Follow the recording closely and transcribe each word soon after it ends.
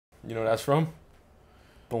You know what that's from?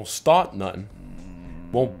 Don't start nothing.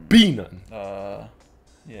 Won't be nothing.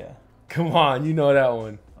 Yeah. Come on, you know that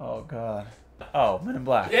one. Oh, God. Oh, Men in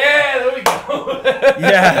Black. Yeah, there we go.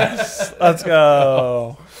 Yes. Let's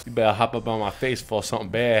go. You better hop up on my face before something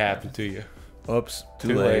bad happened to you. Oops.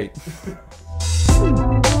 Too late.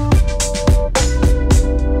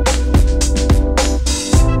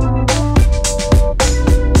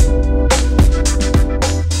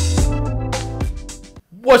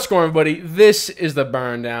 What's going on, everybody? This is the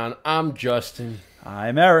Burn Down. I'm Justin.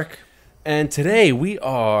 I'm Eric. And today we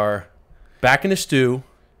are back in the stew.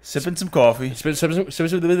 Sipping some coffee. Sipping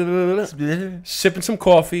some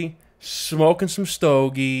coffee. Smoking some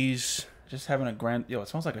stogies. Just having a grand... Yo, it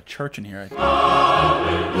smells like a church in here.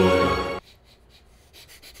 I'm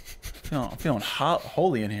feeling hot,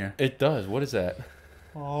 holy in here. It does. What is that?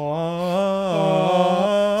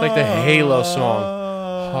 Oh. It's like the Halo song.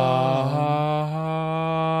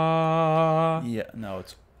 Yeah, no,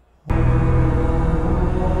 it's...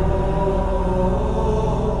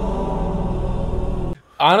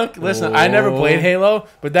 Listen, I never played Halo,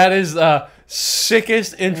 but that is the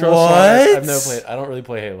sickest intro song I've never played. I don't really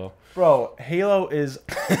play Halo. Bro, Halo is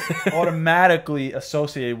automatically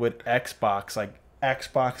associated with Xbox, like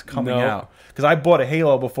Xbox coming out. Because I bought a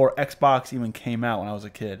Halo before Xbox even came out when I was a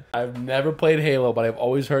kid. I've never played Halo, but I've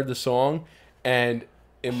always heard the song, and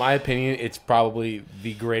in my opinion, it's probably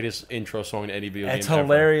the greatest intro song in any video game It's ever.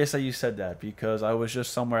 hilarious that you said that, because I was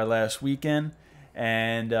just somewhere last weekend,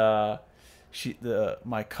 and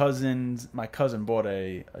my cousin bought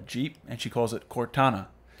a Jeep, and she calls it Cortana.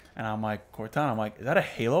 And I'm like, Cortana? I'm like, is that a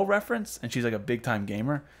Halo reference? And she's like a big-time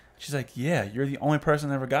gamer. She's like, yeah, you're the only person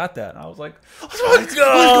that ever got that. And I was like, let's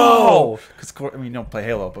go! Because, I mean, you don't play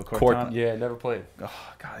Halo, but Cortana. Yeah, never played. Oh,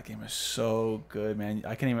 God, that game is so good, man.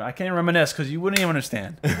 I can't even reminisce, because you wouldn't even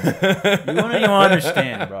understand. You wouldn't even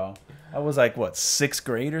understand, bro. I was like, what, 6th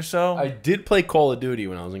grade or so? I did play Call of Duty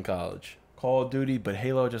when I was in college. Call of Duty, but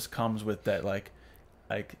Halo just comes with that, like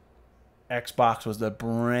Xbox was the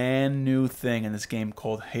brand new thing, and this game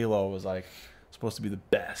called Halo was like supposed to be the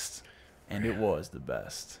best, and it was the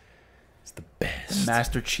best. It's the best.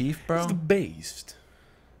 Master Chief, bro. It's the best.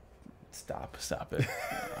 Stop it.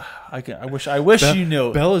 I wish you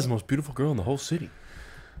knew. Bella is the most beautiful girl in the whole city.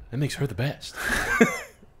 That makes her the best.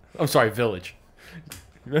 I'm sorry, Village.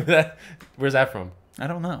 Remember that? Where's that from? I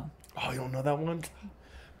don't know. Oh, you don't know that one?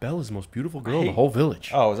 Belle is the most beautiful girl in the whole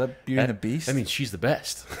village. Oh, is that Beauty and the Beast? That means she's the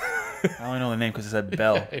best. I only know the name because it said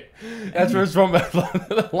Belle. That's where it's from.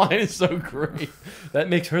 The line is so great. That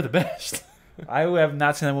makes her the best. I have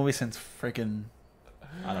not seen that movie since freaking,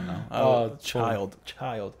 I don't know. Child.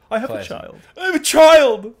 I have a child. I have a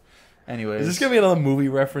child. Anyways. Is this going to be another movie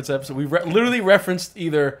reference episode? We literally referenced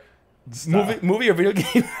either movie or video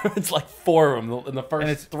game. It's like 4 of them in the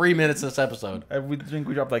first 3 minutes of this episode. I think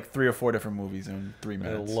we dropped like 3 or 4 different movies in 3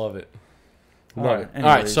 minutes. I love it. All right. All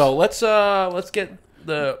right, so let's get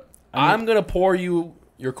the... I'm going to pour you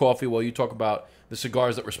your coffee while you talk about the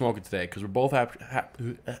cigars that we're smoking today, because we're both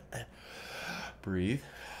breathe,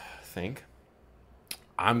 think.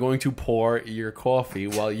 I'm going to pour your coffee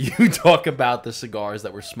while you talk about the cigars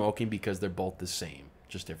that we're smoking, because they're both the same,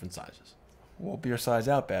 just different sizes. We'll beer size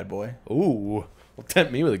out, bad boy. Ooh, will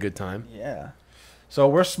tempt me with a good time. Yeah. So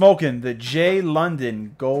we're smoking the J.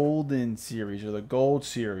 London Golden Series, or the Gold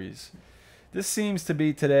Series. This seems to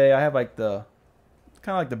be today, I have like the...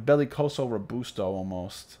 kind of like the Bellicoso Robusto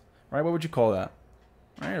almost. Right? What would you call that?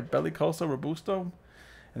 Right? A Bellicoso Robusto?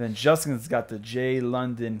 And then Justin's got the J.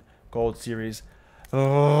 London Gold Series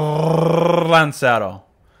Lancero.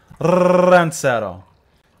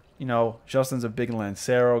 You know, Justin's a big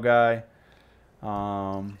Lancero guy.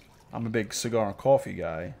 I'm a big cigar and coffee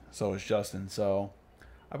guy. So is Justin. So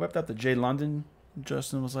I whipped out the J. London.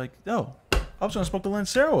 Justin was like, yo, I was going to smoke the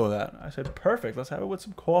Lancero with that. I said, perfect. Let's have it with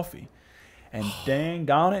some coffee. And dang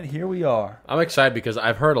on it, here we are. I'm excited because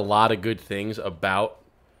I've heard a lot of good things about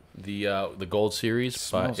the Gold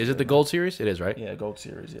Series. But is it the Gold Series? It is, right? Yeah, Gold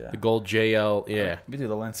Series, yeah. The Gold JL, yeah. Dude,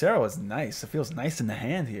 the Lancero is nice. It feels nice in the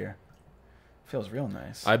hand here. It feels real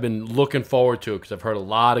nice. I've been looking forward to it because I've heard a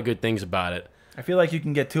lot of good things about it. I feel like you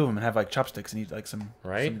can get 2 of them and have like chopsticks and eat like some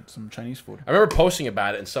Chinese food. I remember posting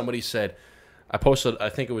about it, and somebody said, I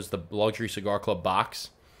think it was the Luxury Cigar Club box.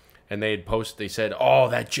 And they said, oh,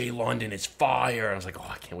 that J. London is fire. And I was like, oh,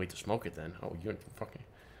 I can't wait to smoke it then. Oh, you're fucking...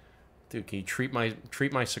 Dude, can you treat my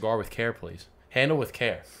cigar with care, please? Handle with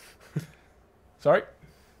care. Sorry?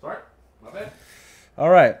 My bad. All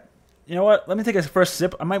right. You know what? Let me take a first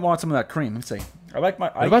sip. I might want some of that cream. Let me see. What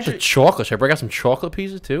about the chocolate? Should I break out some chocolate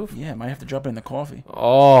pieces too? Yeah, I might have to drop it in the coffee.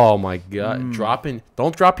 Oh, my God.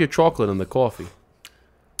 Don't drop your chocolate in the coffee.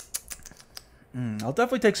 I'll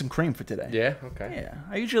definitely take some cream for today. Yeah. Okay. Yeah,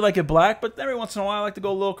 I usually like it black, but every once in a while I like to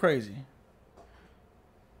go a little crazy.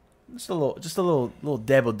 Just a little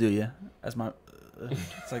dab will do you. As my,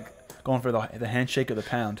 it's like going for the handshake of the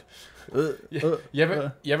pound. You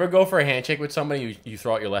ever go for a handshake with somebody you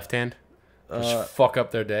throw out your left hand? Just fuck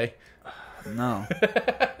up their day. No,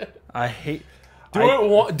 I hate.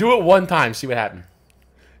 Do it one time. See what happens.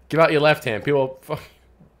 Give out your left hand. People,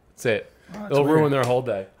 that's it. Oh, It'll ruin their whole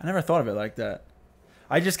day. I never thought of it like that.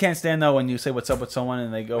 I just can't stand though when you say what's up with someone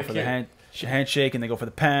and they go for the handshake and they go for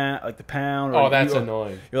the pound. Oh, that's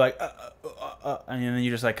annoying. You're like, and then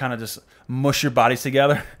you just like kind of just mush your bodies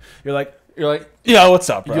together. You're like, yeah, what's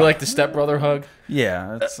up, bro? You like the stepbrother hug?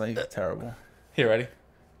 Yeah, it's like terrible. Here, ready?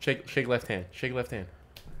 Shake left hand. Shake left hand.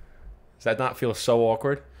 Does that not feel so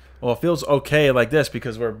awkward? Well, it feels okay like this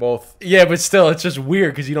because we're both. Yeah, but still, it's just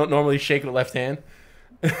weird because you don't normally shake with left hand.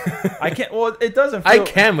 I can't. Well, it doesn't. I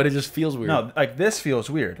can, but it just feels weird. No, like this feels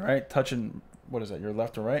weird, right? Touching, what is that? Your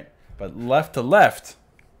left or right? But left to left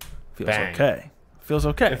feels okay. Feels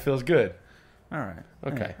okay. It feels good. All right.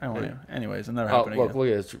 Okay. Anyways, it never happened again. Look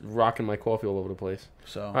at it. It's rocking my coffee all over the place.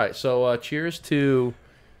 So. All right. So, cheers to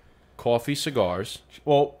coffee cigars.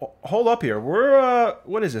 Well, hold up here. We're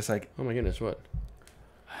what is this like? Oh my goodness, what?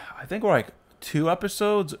 I think we're like 2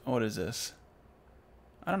 episodes. What is this?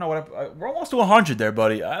 I don't know what. We're almost to 100 there,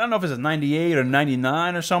 buddy. I don't know if it's a 98 or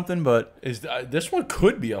 99 or something, but Is this one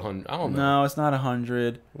could be 100? I don't know. no, it's not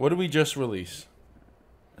 100. What did we just release?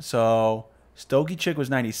 So Stogie Chick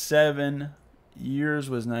was 97.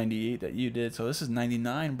 Yours was 98 that you did. So this is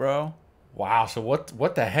 99, bro. Wow. So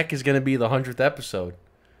what the heck is going to be the 100th episode?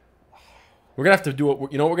 We're gonna have to do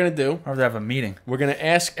it. You know what we're gonna do? Or have to have a meeting. We're gonna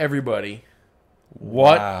ask everybody,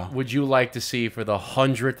 what would you like to see for the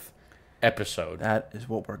 100th episode? That is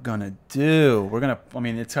what we're gonna do. We're gonna. I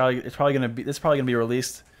mean, it's probably gonna be. This is probably gonna be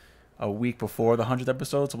released a week before the 100th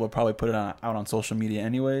episode, so we'll probably put it out on social media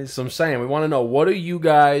anyways. So I'm saying we want to know, what are you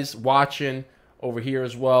guys watching over here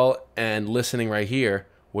as well and listening right here?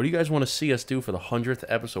 What do you guys want to see us do for the 100th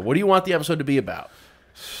episode? What do you want the episode to be about?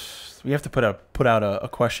 We have to put out a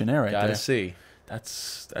questionnaire right there. Gotta see.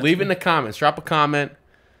 That's Leave it in the comments. Drop a comment.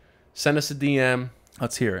 Send us a DM.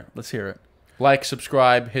 Let's hear it. Like,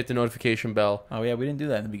 subscribe, hit the notification bell. Oh yeah, we didn't do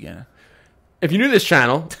that in the beginning. If you're new to this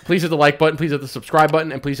channel, please hit the like button, please hit the subscribe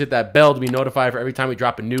button, and please hit that bell to be notified for every time we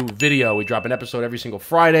drop a new video. We drop an episode every single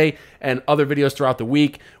Friday and other videos throughout the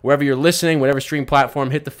week. Wherever you're listening, whatever stream platform,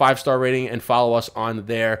 hit the 5-star rating and follow us on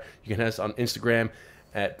there. You can hit us on Instagram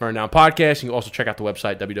at Burndown Podcast. You can also check out the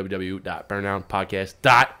website,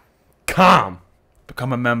 www.burndownpodcast.com.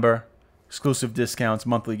 Become a member. Exclusive discounts,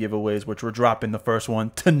 monthly giveaways, which we're dropping the first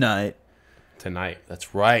one tonight.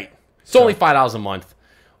 That's right. It's only $5 a month.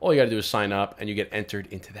 All you got to do is sign up, and you get entered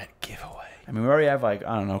into that giveaway. I mean, we already have, like,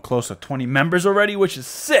 I don't know, close to 20 members already, which is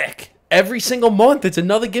sick. Every single month, it's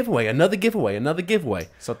another giveaway, another giveaway, another giveaway.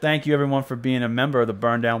 So thank you, everyone, for being a member of the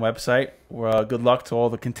Burndown website. Good luck to all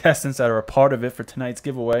the contestants that are a part of it for tonight's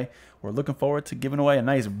giveaway. We're looking forward to giving away a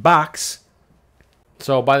nice box.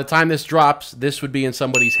 So by the time this drops, this would be in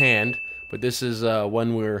somebody's hand. But this is what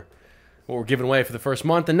we're giving away for the first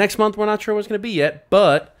month. And next month, we're not sure what it's going to be yet.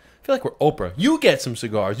 But I feel like we're Oprah. You get some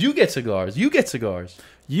cigars. You get cigars. You get cigars.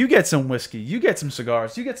 You get some whiskey. You get some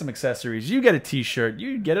cigars. You get some accessories. You get a T-shirt.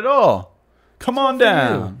 You get it all. Come on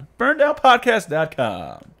down.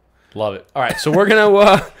 Burndownpodcast.com. Love it. All right, so we're going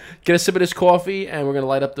to get a sip of this coffee, and we're going to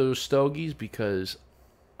light up those stogies because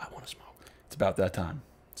I want to smoke. It's about that time.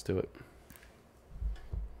 Let's do it.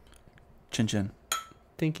 Chin chin.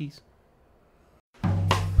 Tinkies.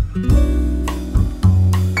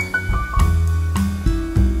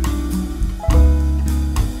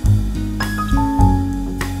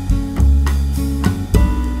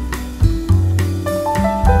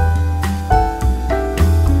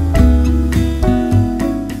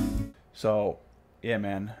 So, yeah,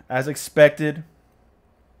 man. As expected,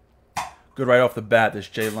 good right off the bat, this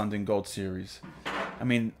J London Gold Series. I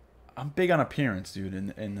mean, I'm big on appearance, dude.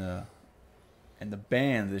 And the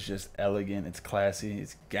band is just elegant. It's classy.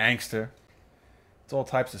 It's gangster. It's all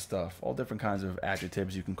types of stuff. All different kinds of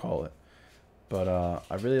adjectives you can call it. But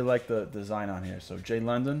I really like the design on here. So, J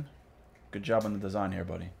London, good job on the design here,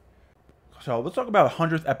 buddy. So, let's talk about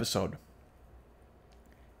 100th episode.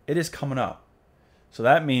 It is coming up. So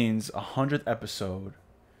that means 100th episode.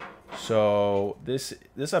 So this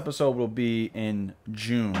episode will be in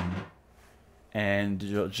June, and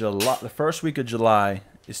July. The first week of July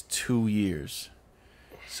is 2 years.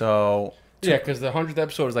 So yeah, because the 100th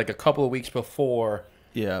episode is like a couple of weeks before.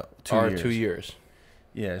 Yeah, 2 years.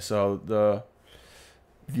 Yeah. So the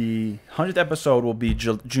 100th episode will be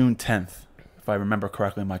June 10th if I remember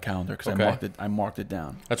correctly in my calendar, because Okay. I marked it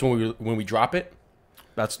down. That's when we drop it.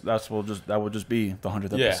 That will just be the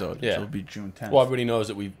 100th Yeah, episode. yeah. So it'll be June 10th. Well, everybody knows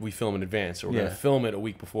that we film in advance, so we're Yeah. gonna film it a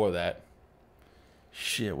week before that.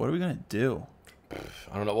 Shit, what are we gonna do?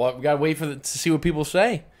 I don't know. Well, we gotta wait to see what people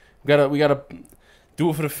say. We gotta do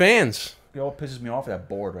it for the fans. It all pisses me off, that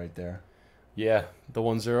board right there. Yeah, the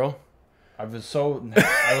 1-0. I was so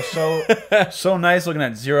so nice looking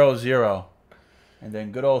at 0-0, and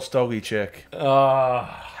then good old Stogie chick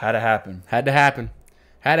had to happen. Had to happen.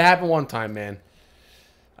 Had to happen one time, man.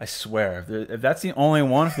 I swear, if that's the only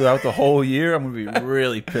one throughout the whole year, I'm gonna be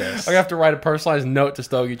really pissed. I have to write a personalized note to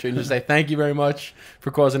Stogie and just say thank you very much for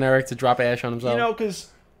causing Eric to drop ash on himself. You know, because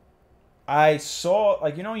I saw,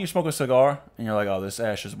 like, you know, when you smoke a cigar and you're like, oh, this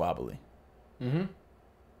ash is wobbly. Mm-hmm.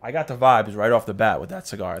 I got the vibes right off the bat with that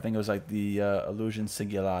cigar. I think it was like the Illusion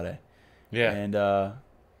Singularity. Yeah. And I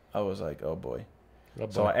was like, oh boy. Oh,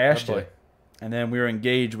 boy. So I ashed Oh, boy. it, and then we were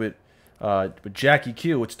engaged with Jackie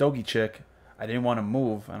Q, with Stogie Chick. I didn't want to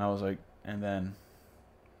move, and I was like, and then,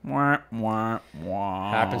 wah, wah,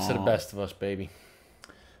 wah. Happens to the best of us, baby.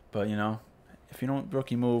 But you know, if you don't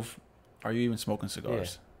rookie move, are you even smoking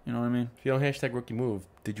cigars? You know what I mean? If you don't hashtag rookie move,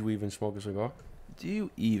 did you even smoke a cigar? Do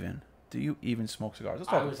you even smoke cigars?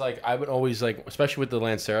 Let's I talk. was like, I would always like, especially with the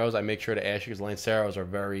Lanceros, I make sure to ash because Lanceros are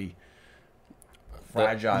very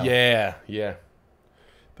Fragile. Yeah, yeah.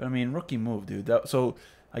 But I mean, rookie move, dude. So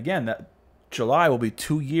again, that July will be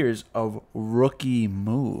 2 years of rookie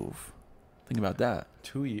move. Think about that.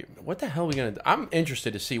 2 years. What the hell are we gonna do? I'm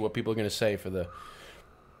interested to see what people are gonna say for the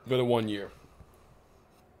 1 year.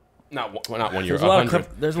 Not 1 year. There's a lot of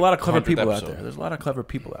clever 100th people out episode. there. There's a lot of clever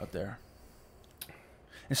people out there.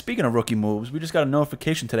 And speaking of rookie moves, we just got a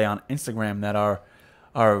notification today on Instagram that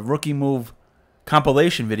our rookie move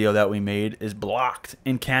compilation video that we made is blocked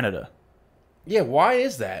in Canada. Yeah, why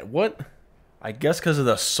is that? What? I guess because of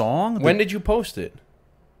the song. When did you post it?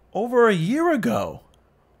 Over a year ago.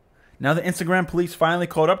 Now the Instagram police finally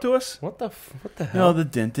caught up to us. What the You hell? know, the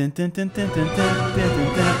din din din din din din din din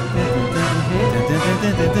din din.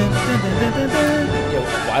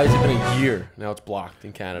 Yeah, why has it been a year? Now it's blocked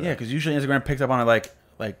in Canada. Yeah, because usually Instagram picks up on it like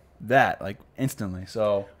that, like instantly.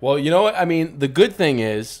 So Well, you know what? I mean, the good thing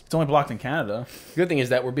is it's only blocked in Canada.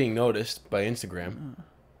 that we're being noticed by Instagram.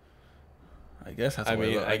 I guess that's. I the way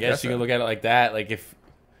mean, to look- I guess you can that- look at it like that. Like if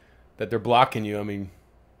that they're blocking you. I mean,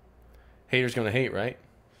 haters gonna hate, right?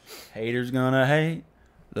 Haters gonna hate,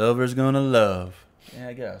 lovers gonna love. Yeah,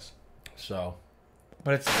 I guess. So,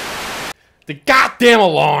 But it's, the goddamn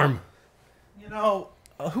alarm. you know,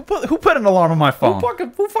 who put an alarm on my phone?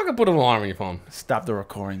 Who fucking put an alarm on your phone? Stop the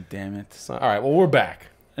recording, damn it. So, all right, well we're back.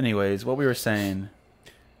 Anyways, what we were saying.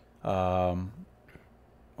 The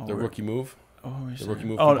rookie move. The rookie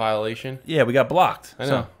move compilation. Yeah, we got blocked. I know.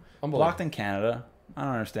 So, Unbelievable. blocked in Canada. I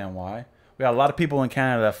don't understand why. We got a lot of people in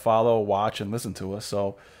Canada that follow, watch, and listen to us.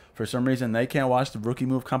 So for some reason, they can't watch the rookie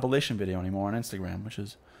move compilation video anymore on Instagram, which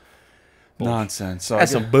is nonsense. So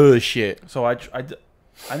That's some bullshit. So I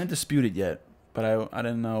didn't dispute it yet, but I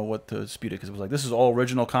didn't know what to dispute it because it was like, this is all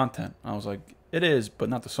original content. I was like, it is, but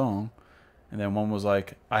not the song. And then one was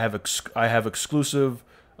like, I have exclusive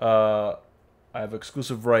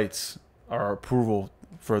rights or approval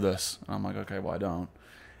for this. And I'm like, okay, well I don't.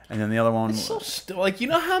 And then the other one, It's so like, you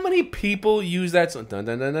know how many people use that song? Dun,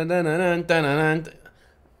 dun, dun, dun, dun, dun, dun, dun, dun.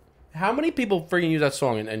 How many people freaking use that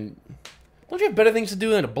song? And don't you have better things to do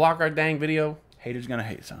than to block our dang video? haters gonna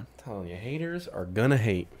hate, son. I'm telling you, haters are gonna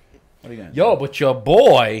hate. What are you gonna Yo, but your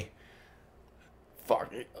boy,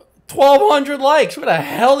 fuck, 1,200 likes. Where the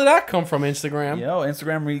hell did that come from, Instagram? do? Yo,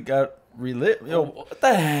 Instagram got relit. Yo, What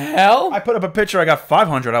the hell? I put up a picture. I got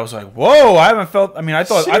 500. I was like, whoa! I haven't felt. I mean, I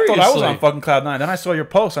thought I was Seriously. on fucking cloud nine. Then I saw your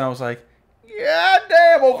post and I was like, yeah,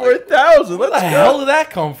 damn, over 1,000. Where Let's the go, hell did that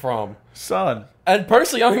come from? son. And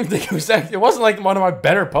personally, I don't even think it was that. It wasn't like one of my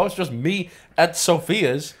better posts. Just me at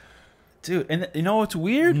Sophia's. Dude, and you know what's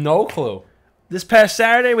weird? No clue. This past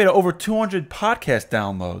Saturday, we had over 200 podcast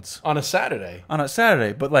downloads On a Saturday. on a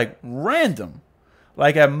Saturday, but like random.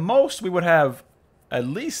 Like at most, we would have at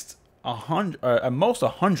least 100, or at most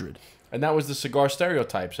 100. And that was the Cigar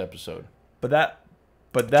Stereotypes episode. But that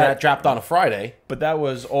That dropped on a Friday. But that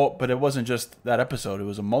was all. But it wasn't just that episode. It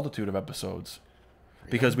was a multitude of episodes.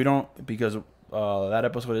 Because that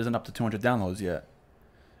episode isn't up to 200 downloads yet.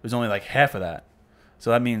 It was only like half of that. So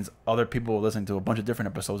that means other people were listening to a bunch of different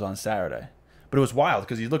episodes on Saturday. But it was wild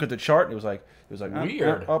because you look at the chart. And it was like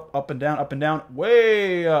Weird. up and down,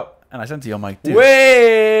 way up. And I sent to you. I'm like, dude.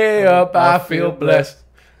 Way up, I feel blessed.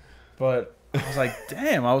 But I was like,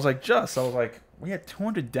 damn. I was like, we had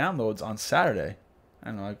 200 downloads on Saturday. I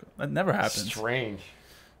don't know, like, that never happens. Strange.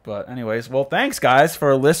 But anyways, well, thanks guys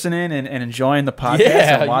for listening and enjoying the podcast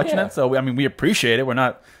and watching it. So we appreciate it. We're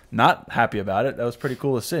not happy about it. That was pretty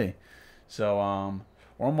cool to see. So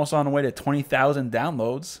we're almost on the way to 20,000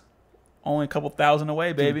 downloads. Only a couple thousand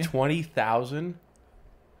away, baby. Dude, 20,000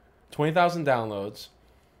 downloads,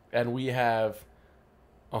 and we have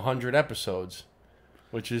 100 episodes,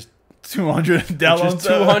 which is 200 downloads. Which is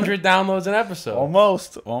 200 downloads an episode.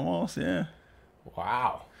 Almost, yeah.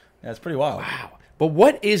 Wow. That's pretty wild. Wow. But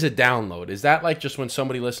what is a download? Is that like just when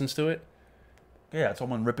somebody listens to it? Yeah, it's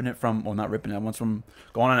someone ripping it from, well, not ripping it, one's from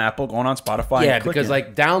going on Apple, going on Spotify. Yeah, because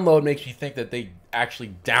like download makes you think that they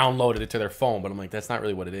actually downloaded it to their phone, but I'm like, that's not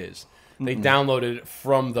really what it is. They downloaded it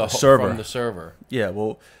from the server. From the server. Yeah,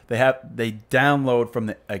 well, they download from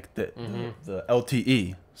the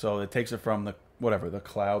LTE, so it takes it from the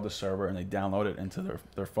cloud, the server, and they download it into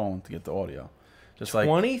their phone to get the audio. Just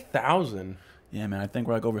 20,000. Yeah, man, I think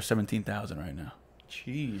we're like over 17,000 right now.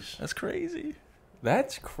 Jeez, that's crazy.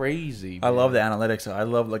 That's crazy. Man. I love the analytics. I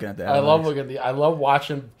love looking at the analytics. I love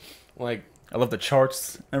watching, like, I love the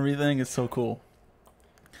charts, everything. It's so cool.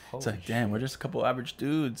 It's like, damn, shit. We're just a couple average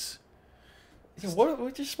dudes.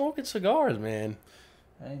 We're just smoking cigars, man.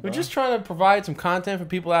 Hey, we're just trying to provide some content for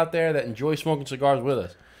people out there that enjoy smoking cigars with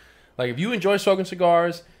us. Like, if you enjoy smoking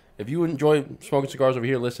cigars, if you enjoy smoking cigars over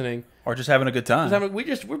here listening, or just having a good time,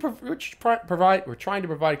 we're trying to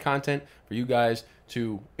provide content for you guys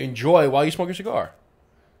to enjoy while you smoke your cigar.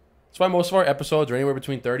 That's why most of our episodes are anywhere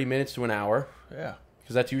between 30 minutes to an hour. Yeah.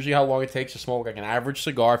 Because that's usually how long it takes to smoke like an average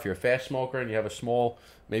cigar. If you're a fast smoker and you have a small,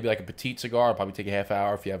 maybe like a petite cigar, it'll probably take a half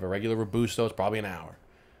hour. If you have a regular Robusto, it's probably an hour.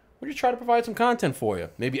 We're just trying to provide some content for you.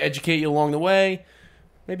 Maybe educate you along the way.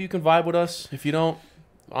 Maybe you can vibe with us. If you don't,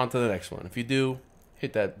 on to the next one. If you do,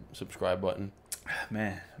 hit that subscribe button.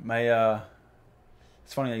 Man,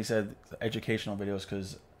 it's funny that you said educational videos,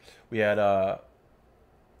 because we had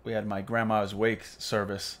my grandma's wake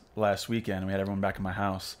service last weekend. We had everyone back in my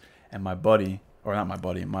house, and my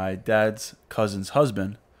dad's cousin's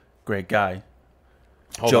husband, great guy.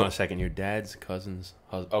 Hold on a second. Your dad's cousin's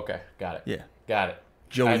husband. Okay, got it. Yeah, got it.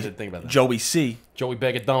 Joey, I didn't think about that. Joey C. Joey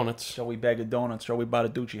Bag of Donuts. Joey Bag of Donuts. Joey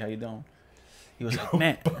Badaducci. How you doing? He was like,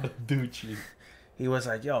 man. Badaducci. He was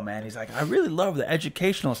like, yo, man. He's like, I really love the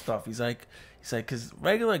educational stuff. He's like, because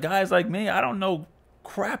regular guys like me, I don't know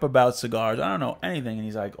crap about cigars. I don't know anything. And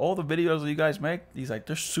he's like, all the videos that you guys make, he's like,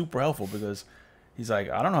 they're super helpful, because he's like,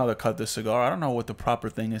 I don't know how to cut this cigar. I don't know what the proper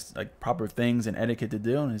thing is, like proper things and etiquette to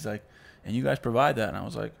do. And he's like, and you guys provide that. And I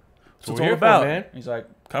was like, what's it all about? Man. He's like,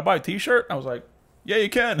 can I buy a T-shirt? I was like, yeah, you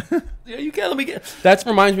can. Yeah, you can. Let me get. That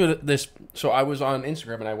reminds me of this. So I was on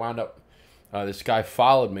Instagram and I wound up. This guy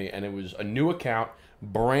followed me, and it was a new account,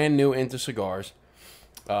 brand new into cigars.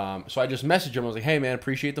 So I just messaged him. I was like, hey, man,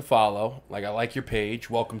 appreciate the follow. Like, I like your page.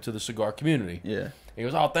 Welcome to the cigar community. Yeah. And he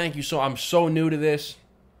goes, oh, thank you. So I'm so new to this.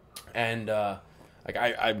 And, like,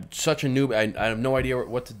 I'm such a noob. I have no idea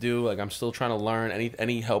what to do. Like, I'm still trying to learn.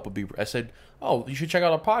 Any help would be... I said, oh, you should check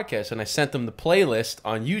out our podcast. And I sent him the playlist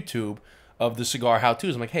on YouTube of the cigar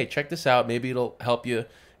how-tos. I'm like, hey, check this out. Maybe it'll help you.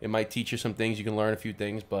 It might teach you some things. You can learn a few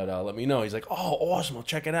things. But let me know. He's like, oh, awesome. I'll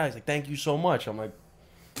check it out. He's like, thank you so much. I'm like...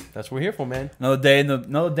 That's what we're here for, man. Another day in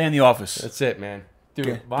the office. That's it, man.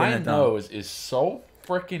 Dude, my nose is so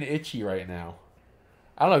freaking itchy right now.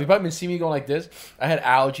 I don't know. If you've probably been seeing me going like this. I had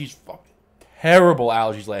allergies, fucking terrible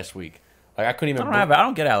allergies last week. Like, I couldn't even. I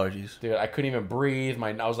don't get allergies, dude. I couldn't even breathe.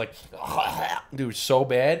 I was like, dude, so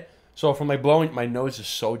bad. So from like blowing, my nose is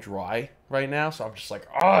so dry right now. So I'm just like,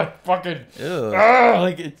 fucking,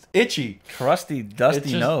 like it's itchy, crusty,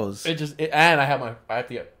 dusty nose. And I have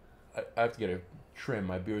to get a trim.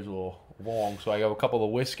 My beard's a little long, so I have a couple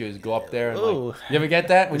of whiskers go up there. And like, you ever get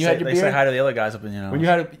that when you had your beard? They say hi to the other guys up in when you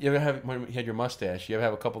had your mustache. You ever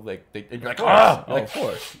have a couple and you're like, of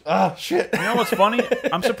course. Shit. You know what's funny?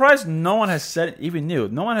 I'm surprised no one has said, even you,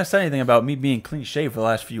 no one has said anything about me being clean shaved for the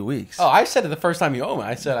last few weeks. Oh, I said it the first time you owned me.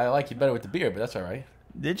 I said I like you better with the beard, but that's all right.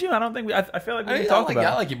 Did you? I don't think I feel like we can talk about it.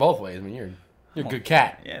 I like you both ways. I mean, you're a good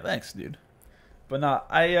cat. Yeah, thanks, dude. But no,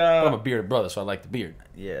 but I'm a bearded brother, so I like the beard.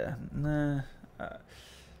 Yeah, nah.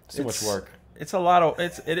 It's too much work. It's a lot of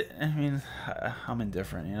I mean, I'm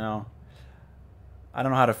indifferent. You know, I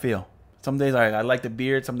don't know how to feel. Some days I like the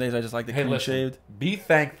beard. Some days I just like the clean shaved. Be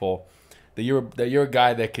thankful that you're a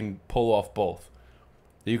guy that can pull off both.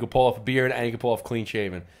 That you can pull off a beard and you can pull off clean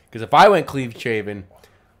shaven. Because if I went clean shaven,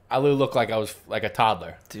 I would look like I was like a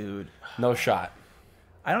toddler. Dude, no shot.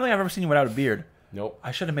 I don't think I've ever seen you without a beard. Nope.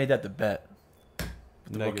 I should have made that the bet.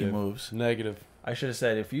 The Negative moves. Negative. I should have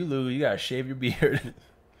said, if you lose, you gotta shave your beard.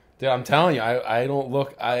 Dude, I'm telling you, I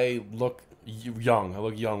look young. I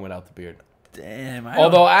look young without the beard. Damn.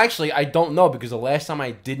 Although, actually, I don't know because the last time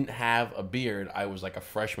I didn't have a beard, I was like a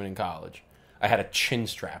freshman in college. I had a chin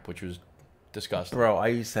strap, which was disgusting. Bro, I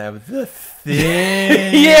used to have the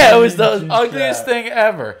thin. Yeah, it was the ugliest thing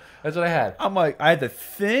ever. That's what I had. I'm like, I had the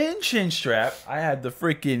thin chin strap. I had the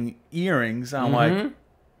freaking earrings. I'm like,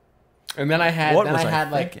 and then I had, what then was I I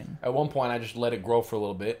had like thinking? at one point I just let it grow for a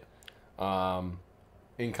little bit.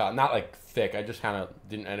 In college, not like thick. I just kind of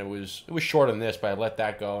didn't, and it was shorter than this, but I let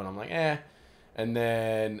that go, and I'm like, eh. And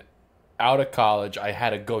then out of college, I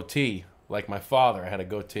had a goatee, like my father. I had a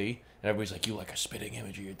goatee, and everybody's like, "You like a spitting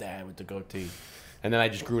image of your dad with the goatee." And then I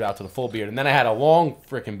just grew it out to the full beard, and then I had a long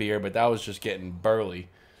freaking beard, but that was just getting burly.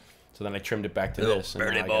 So then I trimmed it back to this.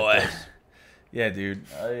 Burly boy. Yeah, dude.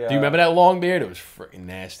 Do you remember that long beard? It was freaking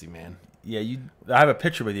nasty, man. Yeah, I have a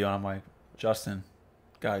picture with you, and I'm like, Justin,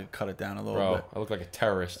 gotta cut it down a little bit. I look like a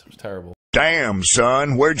terrorist. It was terrible. Damn,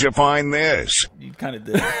 son, where'd you find this? You kind of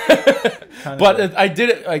did. I did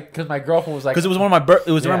it like because my girlfriend was like, because it was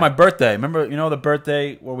around my birthday. Remember, the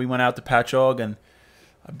birthday where we went out to Patchogue and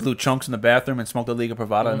I blew chunks in the bathroom and smoked a Liga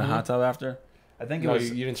Privada in the hot tub after. I think it was.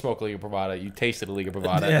 You didn't smoke Liga Privada. You tasted a Liga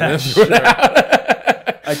Privada. Yeah, and threw it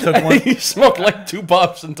out. I took one. You smoked like 2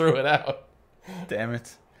 puffs and threw it out. Damn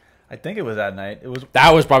it! I think it was that night. It was.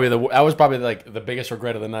 That was probably like the biggest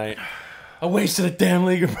regret of the night. I wasted a damn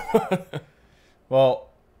Liga Privada. Well,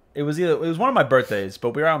 it was one of my birthdays,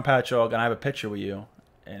 but we were out in Patchogue and I have a picture with you,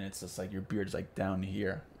 and it's just like your beard's like down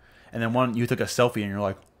here, and then you took a selfie and you're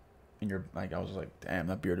like. And you're like, I was like, damn,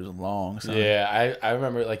 that beard is long. Son. Yeah, I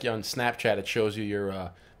remember like on Snapchat it shows you your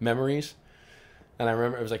memories, and I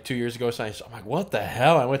remember it was like 2 years ago. So I'm like, what the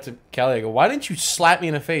hell? I went to Kelly. I go, why didn't you slap me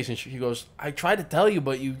in the face? And she goes, I tried to tell you,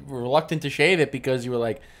 but you were reluctant to shave it because you were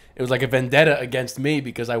like, it was like a vendetta against me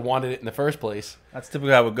because I wanted it in the first place. That's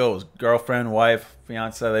typically how it goes. Girlfriend, wife,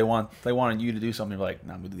 fiance, they wanted you to do something. You're like,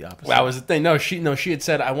 nah, I'm gonna do the opposite. Well, that was the thing. No, she had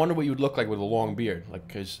said, I wonder what you would look like with a long beard, like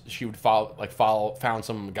because she would found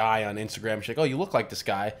some guy on Instagram. She's like, oh, you look like this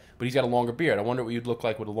guy, but he's got a longer beard. I wonder what you'd look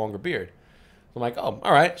like with a longer beard. So I'm like, oh,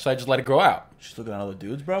 all right. So I just let it grow out. She's looking at other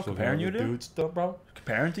dudes, bro. Comparing you, dude. Dudes, stuff, bro.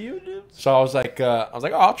 Comparing to you, dude. So I was like,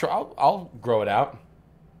 oh, I'll grow it out.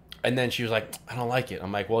 And then she was like, I don't like it.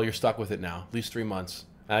 I'm like, well, you're stuck with it now, at least 3 months.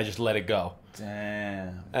 And I just let it go.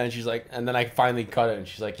 Damn. And she's like, and then I finally cut it, and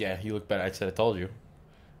she's like, yeah, you look better. I said, I told you.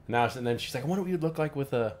 And then she's like, I wonder what you'd look like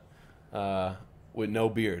with with no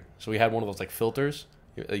beard. So we had one of those like filters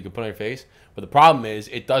that you can put on your face. But the problem is,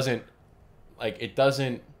 it doesn't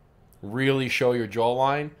really show your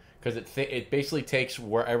jawline because it basically takes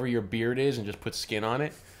wherever your beard is and just puts skin on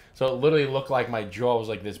it. So it literally looked like my jaw was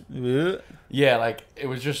like this. Yeah, like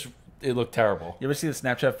it looked terrible. You ever see the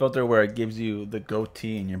Snapchat filter where it gives you the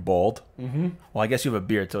goatee and you're bald? Mm-hmm. Well, I guess you have a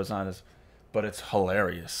beard, so it's not as, but it's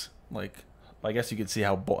hilarious. Like, I guess you could see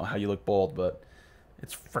how you look bald, but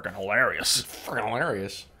it's freaking hilarious. It's freaking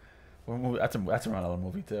hilarious. That's another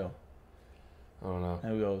movie too. I don't know.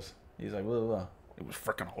 And he goes, he's like, blah, blah, blah. It was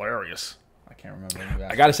freaking hilarious. I can't remember.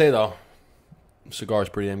 I gotta say though, Cigar's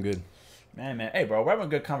pretty damn good. Man, hey, bro, we're having a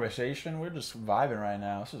good conversation. We're just vibing right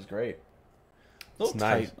now. This is great. A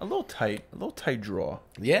little tight draw.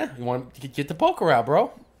 Yeah, you want to get the poker out,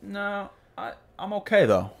 bro? No, I'm okay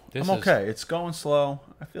though. I'm okay. It's going slow.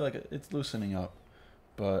 I feel like it's loosening up,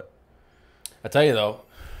 but I tell you though,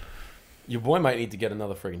 your boy might need to get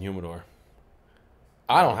another friggin' humidor.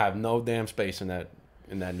 I don't have no damn space in that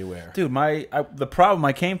new air, dude. The problem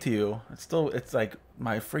I came to you. It's like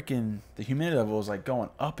my freaking the humidity level is like going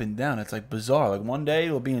up and down. It's like bizarre. Like one day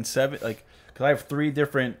it'll be in 7, like because I have 3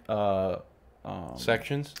 different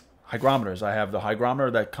sections. Hygrometers. I have the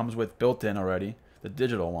hygrometer that comes with built-in already, the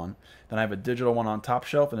digital one. Then I have a digital one on top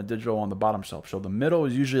shelf and a digital one on the bottom shelf. So the middle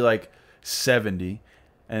is usually like 70,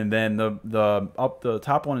 and then the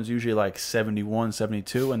top one is usually like 71,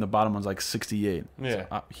 72, and the bottom one's like 68. Yeah,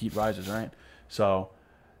 so, heat rises, right? So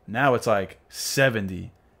now it's like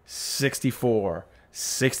 70, 64,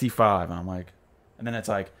 65, and I'm like, and then it's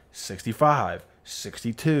like 65,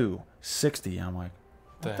 62, 60. I'm like,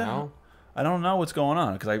 what the hell? I don't know what's going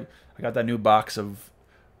on because I got that new box of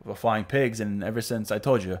flying pigs, and ever since I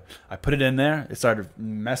told you, I put it in there, it started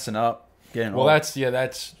messing up. Getting old.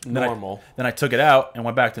 That's normal. Then I took it out and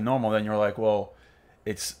went back to normal. Then you're like, well,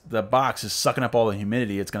 the box is sucking up all the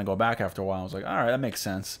humidity. It's gonna go back after a while. I was like, all right, that makes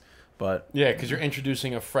sense. But yeah, because you're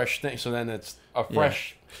introducing a fresh thing, so then it's a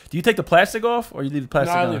fresh. Yeah. Do you take the plastic off, or you leave the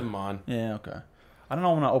plastic on? No, I leave them on. Yeah, okay. I don't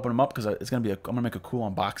know when I open them up because it's gonna be I'm gonna make a cool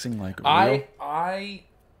unboxing. Like I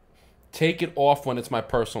take it off when it's my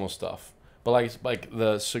personal stuff, but like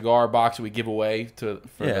the cigar box that we give away for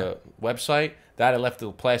the website, that I left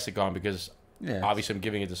the plastic on because Yeah, obviously I'm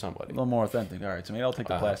giving it to somebody. a little more authentic. All right, so maybe I'll take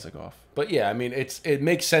the plastic off. But yeah, I mean, it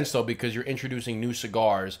makes sense though because you're introducing new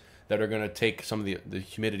cigars that are going to take some of the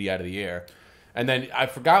humidity out of the air. And then I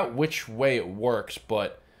forgot which way it works,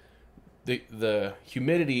 but the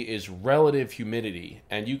humidity is relative humidity,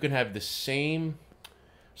 and you can have the same.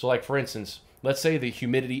 So, like for instance, let's say the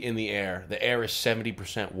humidity in the air is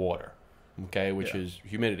 70% water, okay, which is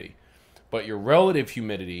humidity, but your relative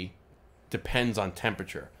humidity depends on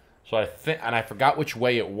temperature. So I forgot which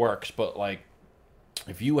way it works, but like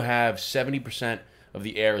if you have 70% of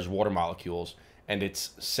the air is water molecules and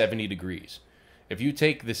it's 70 degrees, if you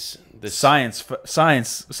take this science time with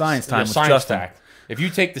science Justin. fact, if you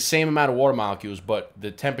take the same amount of water molecules but the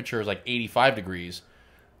temperature is like 85 degrees,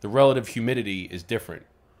 the relative humidity is different.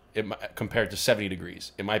 Compared to 70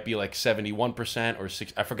 degrees, it might be like 71% or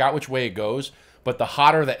 6. I forgot which way it goes, but the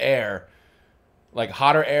hotter the air. Like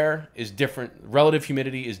hotter air is different. Relative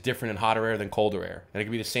humidity is different in hotter air than colder air, and it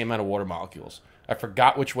can be the same amount of water molecules. I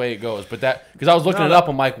forgot which way it goes, but because I was looking it up,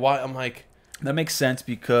 I'm like, why? I'm like, that makes sense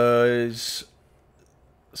because,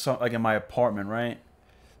 like in my apartment, right?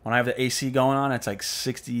 When I have the AC going on, it's like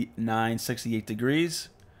 69, 68 degrees,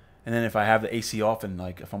 and then if I have the AC off and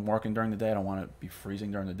like if I'm working during the day, I don't want to be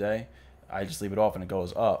freezing during the day. I just leave it off and it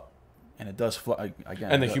goes up. And it does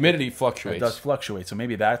again. And the humidity fluctuates. It does fluctuate, so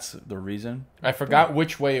maybe that's the reason. I forgot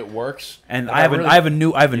which way it works. And I have a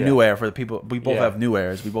new air for the people. We both have new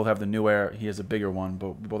airs. We both have the new air. He has a bigger one,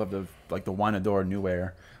 but we both have the Winador new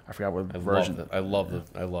air. I forgot what version. I love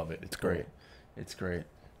it. It's great. It's great.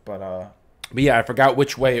 But yeah, I forgot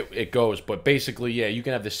which way it goes. But basically, yeah, you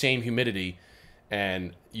can have the same humidity,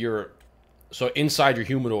 and so inside your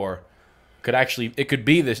humidor. It could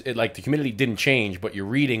be this, like the humidity didn't change, but your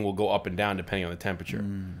reading will go up and down depending on the temperature.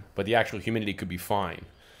 But the actual humidity could be fine.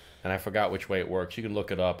 And I forgot which way it works. You can look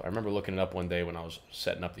it up. I remember looking it up one day when I was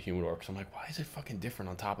setting up the humidor because I'm like, why is it fucking different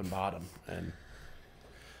on top and bottom? And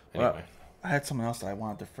anyway. Well, I had something else that I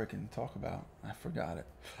wanted to freaking talk about. I forgot it.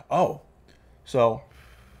 Oh, so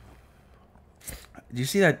do you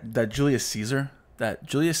see that Julius Caesar? That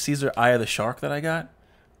Julius Caesar Eye of the Shark that I got?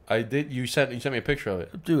 I did. You sent me a picture of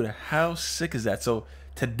it, dude. How sick is that? So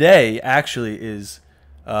today actually is,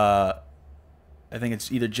 I think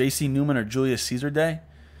it's either J.C. Newman or Julius Caesar Day,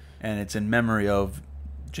 and it's in memory of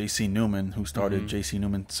J.C. Newman, who started J.C.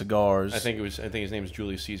 Newman Cigars. I think his name is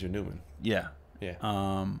Julius Caesar Newman. Yeah. He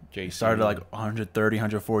started Newman. Like 130,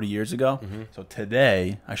 140 years ago. So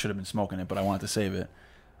today, I should have been smoking it, but I wanted to save it.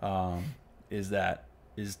 Is that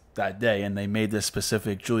day, and they made this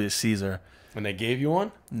specific Julius Caesar. And they gave you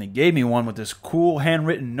one? And they gave me one with this cool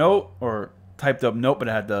handwritten note or typed up note, but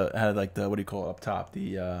it had like the, what do you call it up top?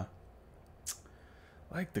 The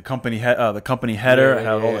like the company header. It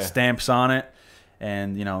had all the stamps on it,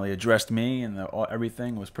 and they addressed me, and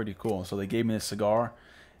everything was pretty cool. So they gave me this cigar,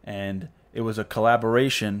 and it was a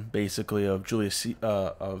collaboration basically of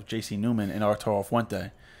of J.C. Newman and Arturo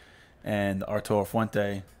Fuente, and Arturo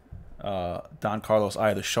Fuente. Don Carlos Eye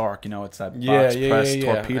of the Shark, it's that box press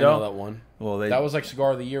torpedo. I know that one. Well, that was like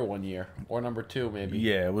Cigar of the Year one year, or number 2 maybe.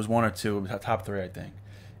 Yeah, it was 1 or 2. It was top 3, I think.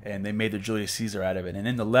 And they made the Julius Caesar out of it. And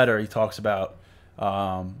in the letter, he talks about,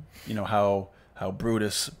 how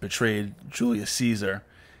Brutus betrayed Julius Caesar,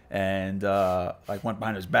 and went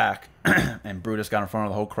behind his back, and Brutus got in front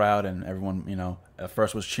of the whole crowd, and everyone, at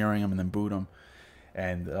first was cheering him and then booed him,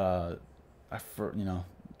 and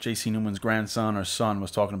J.C. Newman's grandson or son was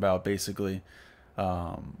talking about basically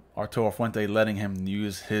Arturo Fuente letting him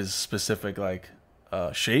use his specific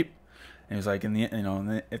shape, and he's like, and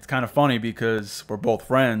it's kind of funny because we're both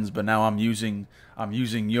friends, but now I'm using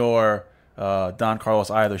your Don Carlos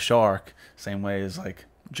Eye of the Shark same way as like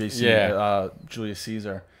Julius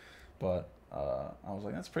Caesar, but I was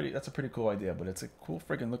like, that's a pretty cool idea, but it's a cool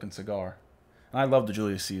freaking looking cigar, and I love the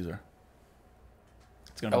Julius Caesar.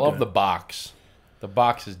 I love the box. The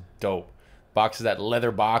box is dope. Box is that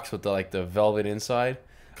leather box with the velvet inside.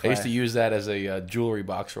 I used to use that as a jewelry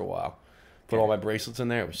box for a while. Put all my bracelets in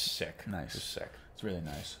there. It was sick. Nice. It was sick. It's really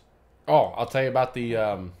nice. Oh, I'll tell you about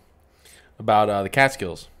the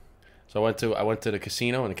Catskills. So I went to the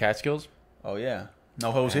casino in the Catskills. Oh yeah.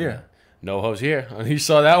 No hose here. No hose here. You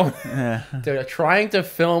saw that one? Yeah. They're trying to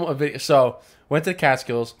film a video. So went to the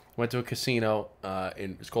Catskills. Went to a casino.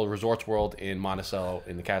 It's called Resorts World in Monticello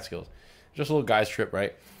in the Catskills. Just a little guy's trip,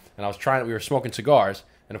 right? And we were smoking cigars,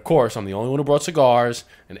 and of course, I'm the only one who brought cigars,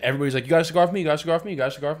 and everybody's like, you got a cigar for me? You got a cigar for me? You got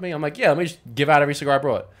a cigar for me? I'm like, yeah, let me just give out every cigar I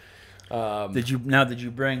brought. Did you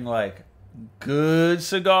bring, good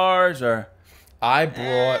cigars, or? I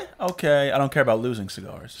brought... okay, I don't care about losing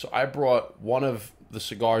cigars. So I brought one of the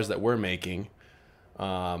cigars that we're making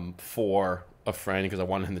for a friend because I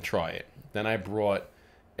wanted him to try it. Then I brought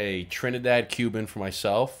a Trinidad Cuban for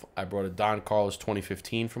myself. I brought a Don Carlos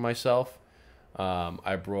 2015 for myself.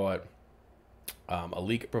 I brought a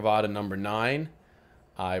Liga Privada number 9.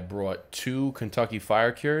 I brought 2 Kentucky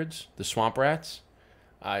Fire Cureds, the Swamp Rats.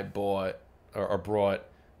 I brought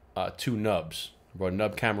 2 nubs. I brought a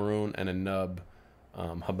nub Cameroon and a nub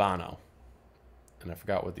Habano. And I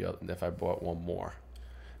forgot what the other, if I bought one more.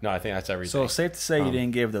 No, I think that's everything. So safe to say you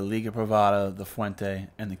didn't give the Liga Privada, the Fuente,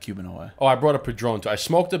 and the Cuban away. Oh, I brought a Padron too. I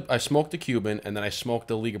smoked the Cuban, and then I smoked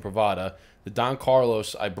the Liga Privada. The Don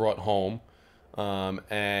Carlos I brought home,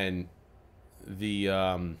 and the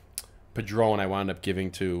Padron I wound up giving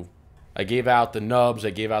to. I gave out the nubs. I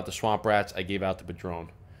gave out the Swamp Rats. I gave out the Padron.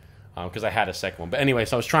 Because I had a second one. But anyway,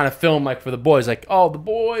 so I was trying to film like for the boys, like, oh, the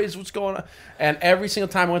boys, what's going on? And every single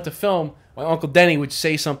time I went to film, my Uncle Denny would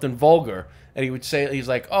say something vulgar. And he would say, he's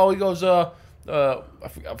like, oh, he goes, I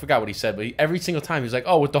forgot what he said, but every single time he's like,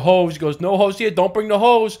 oh, with the hose, he goes, no hose here, don't bring the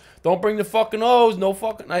hose, don't bring the fucking hose, no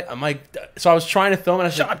fucking. I'm like, so I was trying to film, and I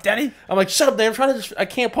said, Shut up, Denny. I'm like, shut up, Denny, I'm trying to, I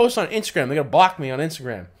can't post on Instagram, they're gonna block me on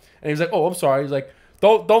Instagram. And he was like, oh, I'm sorry. He's like,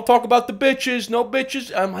 don't talk about the bitches, no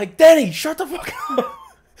bitches. I'm like, Denny, shut the fuck up.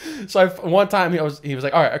 So one time he was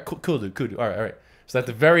like, all right, cool dude, all right. So at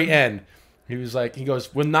the very end, he was like, he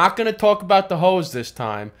goes, we're not gonna talk about the hose this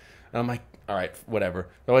time. And I'm like, all right, whatever.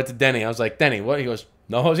 I went to Denny. I was like, Denny, what? He goes,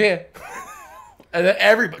 no hose here. And then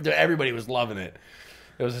everybody was loving it.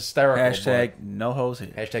 It was hysterical. Hashtag no hose here.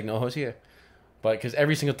 Hashtag no hose here. But because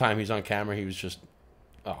every single time he was on camera, he was just,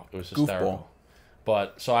 it was hysterical. Goofball.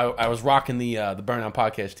 But so I was rocking the Burndown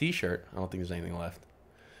Podcast T-shirt. I don't think there's anything left.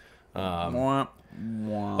 I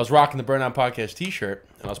was rocking the Burndown Podcast T-shirt,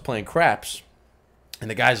 and I was playing craps, and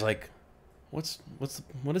the guy's like, what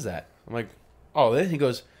is that? I'm like, oh, this? He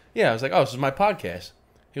goes, yeah. I was like, oh, this is my podcast.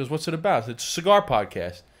 He goes, what's it about? It's a cigar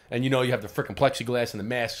podcast. And you know you have the freaking plexiglass and the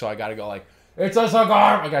mask, so I got to go like, it's a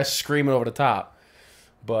cigar! I got screaming over the top.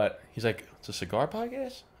 But he's like, it's a cigar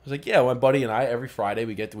podcast? I was like, yeah, my buddy and I, every Friday,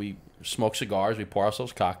 we smoke cigars, we pour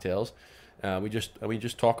ourselves cocktails. We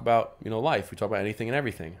just talk about, life. We talk about anything and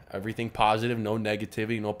everything. Everything positive, no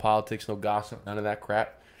negativity, no politics, no gossip, none of that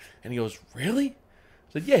crap. And he goes, really?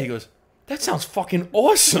 I said, yeah. He goes, that sounds fucking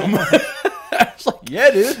awesome. I was like, yeah,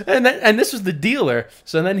 dude. And this was the dealer.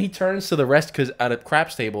 So then he turns to the rest, because at a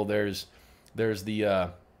craps table, there's like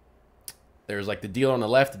the dealer on the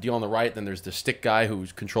left, the dealer on the right, then there's the stick guy who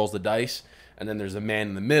controls the dice, and then there's the man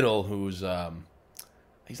in the middle who's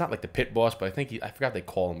he's not like the pit boss, but I forgot they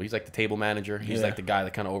call him, but he's like the table manager. He's like the guy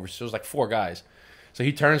that kind of oversees. There's like 4 guys. So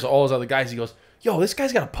he turns to all those other guys. He goes, yo, this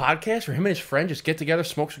guy's got a podcast where him and his friend just get together,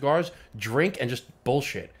 smoke cigars, drink, and just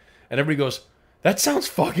bullshit. And everybody goes, that sounds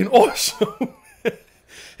fucking awesome.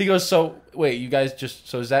 He goes, so wait, you guys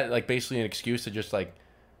so is that like basically an excuse to just like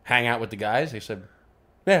hang out with the guys? They said,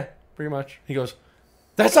 yeah, pretty much. He goes,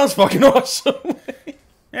 that sounds fucking awesome.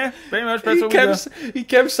 Yeah, pretty much. That's what we do. He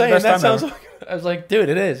kept saying that sounds like. I was like, dude,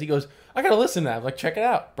 it is. He goes, I gotta listen to that. I'm like, check it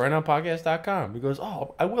out, burndownpodcast.com. He goes,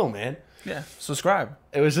 oh, I will, man. Yeah, subscribe.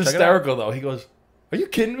 It was hysterical though. He goes, are you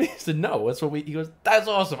kidding me? I said, no. That's what he goes, that's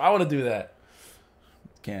awesome. I want to do that.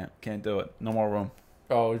 Can't do it. No more room.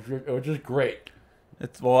 Oh, it was just great.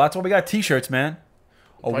 That's why we got T-shirts, man.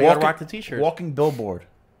 You gotta rock the T-shirts. Walking billboard.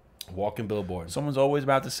 Walking billboard. Someone's always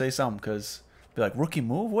about to say something, because be like, rookie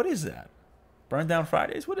move. What is that? Burn Down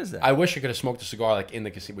Fridays. What is that? I wish I could have smoked a cigar like in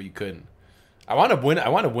the casino, but you couldn't. I wound up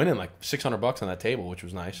winning like $600 on that table, which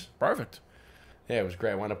was nice. Perfect. Yeah, it was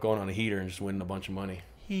great. I wound up going on a heater and just winning a bunch of money.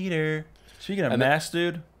 Heater. Speaking of masks,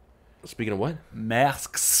 dude. Speaking of what?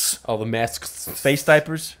 Masks. Oh, the masks. Face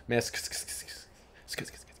diapers. Masks.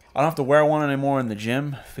 I don't have to wear one anymore in the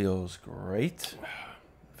gym. Feels great.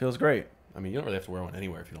 Feels great. I mean, you don't really have to wear one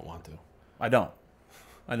anywhere if you don't want to. I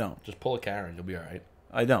don't. Just pull a Karen. You'll be all right.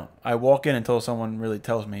 I don't. I walk in until someone really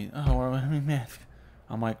tells me, oh, we're wearing a mask.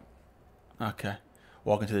 I'm like, okay.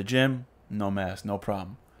 Walk into the gym, no mask, no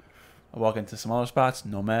problem. I walk into some other spots,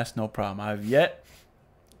 no mask, no problem. I've yet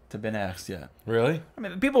to been asked yet. Really? I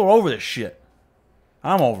mean, people are over this shit.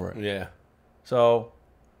 I'm over it. Yeah. So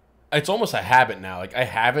it's almost a habit now. Like I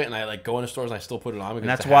have it, and I like go into stores and I still put it on. And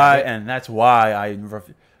that's why I, because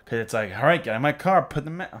it's like, all right, get in my car, put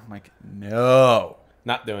the mask. I'm like, no,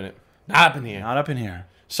 not doing it. Not up in here. Not up in here.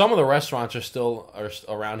 Some of the restaurants are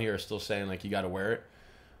around here are still saying like you got to wear it,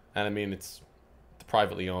 and I mean it's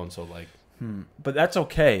privately owned, so like. But that's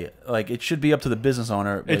okay. Like it should be up to the business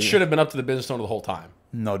owner. It should have been up to the business owner the whole time.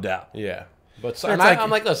 No doubt. Yeah, but so, I'm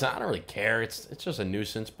like, listen, I don't really care. It's just a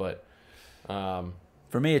nuisance, but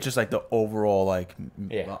for me, it's just like the overall like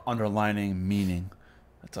underlining meaning.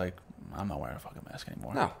 It's like I'm not wearing a fucking mask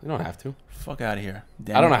anymore. No, you don't have to. Fuck out of here.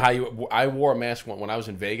 I don't know how you. I wore a mask when I was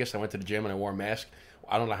in Vegas. I went to the gym and I wore a mask.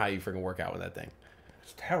 I don't know how you freaking work out with that thing.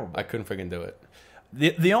 It's terrible. I couldn't freaking do it.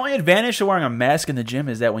 The only advantage to wearing a mask in the gym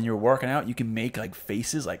is that when you're working out, you can make like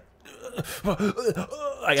faces like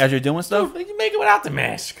as you're doing stuff. Dude, you make it without the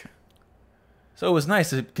mask. So it was nice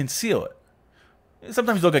to conceal it.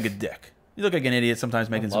 Sometimes you look like a dick. You look like an idiot sometimes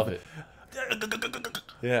making Love it.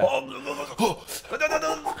 Yeah.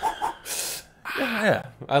 Yeah.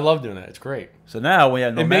 I love doing that. It's great. So now we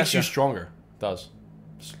have no It makes mask you on. stronger. It does.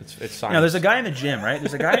 It's science. There's a guy in the gym, right?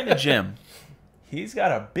 There's a guy in the gym. He's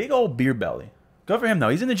got a big old beer belly. Good for him, though.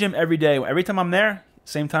 He's in the gym every day. Every time I'm there,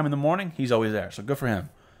 same time in the morning, he's always there. So good for him.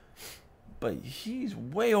 But he's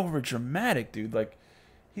way over dramatic, dude. Like,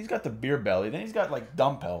 he's got the beer belly. Then he's got, like,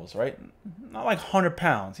 dumbbells, right? Not like 100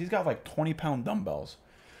 pounds. He's got, like, 20-pound dumbbells.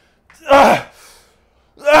 And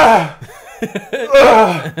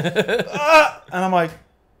I'm like,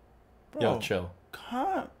 bro, Yo, chill.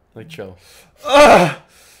 God. Like, chill.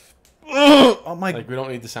 I'm like, we don't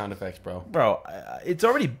need the sound effects, bro. bro, it's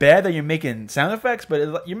already bad that you're making sound effects,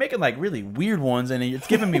 but you're making like really weird ones, and it's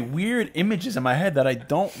giving me weird images in my head that I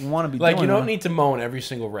don't want to be Like, doing. you don't need to moan every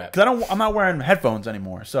single rep. Because I'm not wearing headphones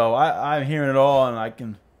anymore, so I'm hearing it all, and I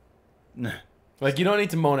can. Like, you don't need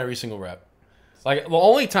to moan every single rep. Like, the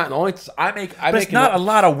only time I make, But it's not a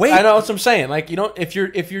lot of weight. I know what I'm saying. Like, you don't if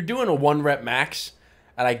you're doing a 1 rep max,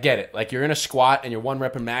 and I get it. Like, you're in a squat and you're 1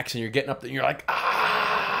 rep and max, and you're getting up there, and you're like,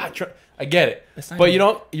 I get it. But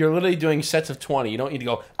you're literally doing sets of 20. You don't need to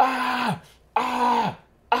go,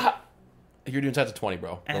 You're doing sets of 20,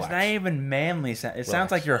 bro. And Relax. it's not even manly. It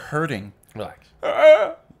sounds like you're hurting. Relax.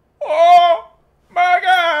 Oh my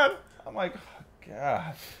God! I'm like, oh,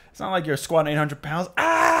 God. It's not like you're squatting 800 pounds.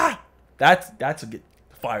 That's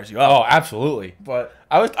fires you up. Oh, absolutely. But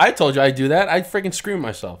I told you I'd do that. I'd freaking scream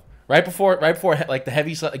myself. Right before like the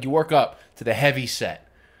heavy set, like you work up to the heavy set.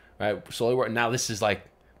 Right? Slowly work. Now this is like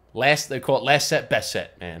they call it last set, best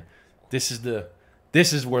set, man. This is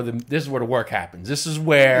where the work happens. This is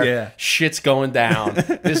where shit's going down.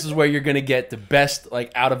 This is where you're gonna get the best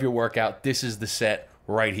like out of your workout. This is the set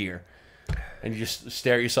right here. And you just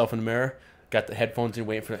stare at yourself in the mirror, got the headphones in,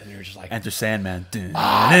 waiting for it, and you're just like, Enter Sandman.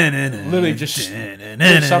 literally just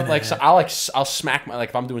do something like I'll smack my, like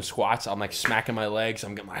if I'm doing squats, I'm like smacking my legs.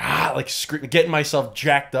 I'm getting like getting myself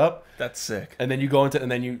jacked up. That's sick. And then you go into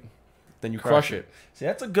and then you crush it. See,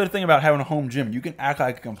 that's a good thing about having a home gym. You can act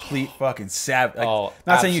like a complete fucking savage. Like, Oh,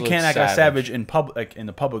 not saying you absolute can't act like a savage. savage in public, like in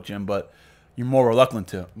the public gym, but you're more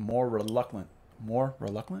reluctant. More reluctant.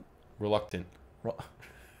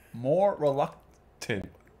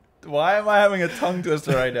 Why am I having a tongue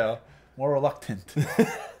twister right now? More reluctant.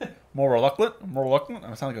 More reluctant.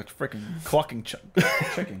 I sound like a freaking clucking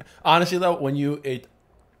chicken. Honestly though, when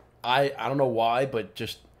I don't know why, but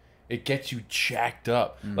just it gets you jacked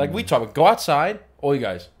up. Like we talk about, go outside, all you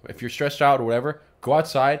guys, if you're stressed out or whatever, go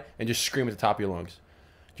outside and just scream at the top of your lungs.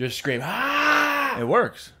 Just scream, It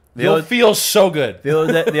works. You'll feel so good.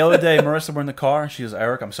 The other day, Marissa, we're in the car. She goes,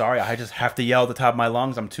 Eric, I'm sorry. I just have to yell at the top of my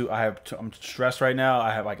lungs. I'm stressed right now.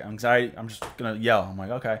 I have like anxiety. I'm just gonna yell. I'm like,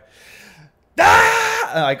 okay.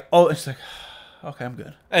 And like, oh, it's like, okay, I'm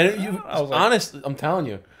good. And honest, I'm telling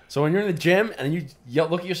you. So when you're in the gym and you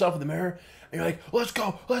look at yourself in the mirror and you're like, let's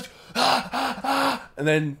go, and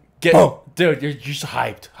then dude, you're just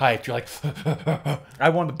hyped. You're like, I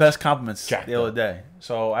won the best compliments Jacked the other up. day.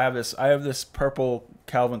 So I have this purple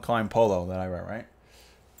Calvin Klein polo that I wear, right?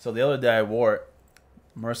 So the other day I wore it.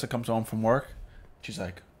 Marissa comes home from work. She's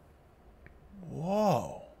like,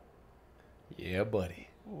 whoa. yeah, buddy.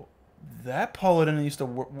 That polo didn't used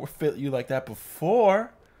to fit you like that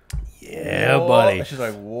before. Yeah, Whoa. buddy. And she's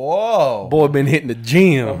like, whoa. Boy, been hitting the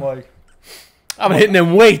gym. I'm I'm hitting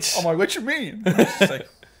them weights. like, what you mean? She's like,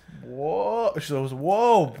 whoa. She goes,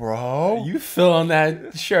 whoa, bro. You filling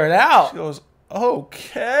that shirt out. She goes,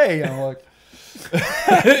 okay. I'm like,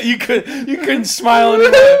 you couldn't smile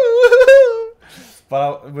anymore.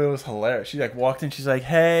 but it was hilarious. She like walked in. She's like,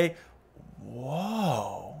 hey,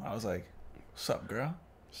 whoa. I was like, what's up, girl?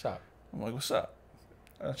 What's up? I'm like, what's up?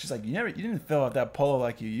 She's like, you didn't fill out that polo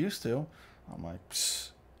like you used to. I'm like, psst,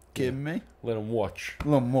 kidding me? Let him watch.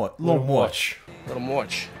 Let him watch. Let him watch. Let them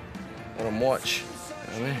watch. Let them watch. You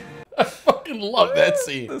know what I mean? I fucking love that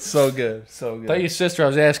scene. That's so good. So good. Tell your sister I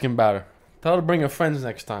was asking about her. Tell her to bring her friends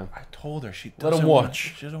next time. I told her she Let doesn't 'em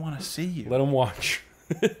watch. She doesn't want to see you. Let him watch.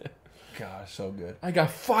 God, so good. I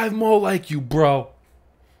got 5 more like you, bro.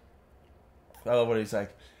 I love what he's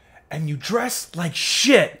like. And you dress like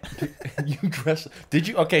shit. You dress. Did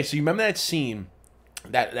you? Okay, so you remember that scene,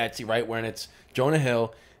 that scene, right, when it's Jonah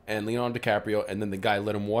Hill and Leonardo DiCaprio, and then the guy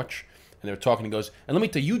let him watch, and they were talking. He goes, and let me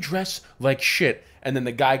tell you, you dress like shit. And then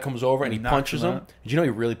the guy comes over and he punches him. Did you know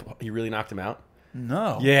he really knocked him out?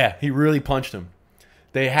 No. Yeah, he really punched him.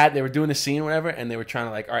 They were doing the scene or whatever, and they were trying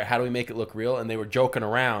to like, all right, how do we make it look real? And they were joking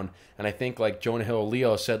around, and I think like Jonah Hill or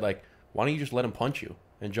Leo said like, why don't you just let him punch you?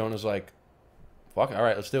 And Jonah's like, fuck it, all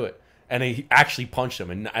right, let's do it. And he actually punched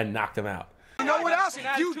him and knocked him out. You know what else?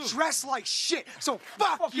 You dress like shit, so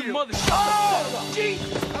fuck you. Mother. Oh,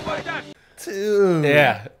 Jesus! How about that? Dude.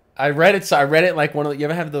 Yeah, I read it. So I read it like one of you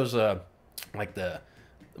ever have those like the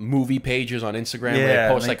movie pages on Instagram where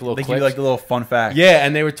they post like little clips. Give you like a little fun fact. Yeah,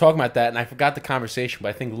 and they were talking about that, and I forgot the conversation, but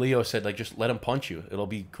I think Leo said like, just let him punch you. It'll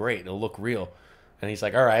be great. It'll look real. And he's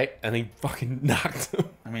like, all right, and he fucking knocked him.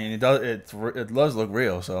 I mean, it does look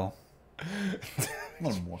real, so.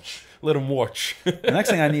 Let him watch. Let him watch. The next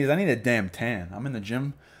thing I need a damn tan. I'm in the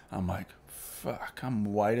gym. I'm like, fuck, I'm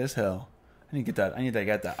white as hell. I need to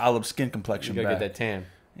get that olive skin complexion You gotta back. get that tan.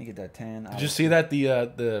 I need to get that tan. Did you see that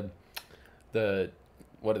the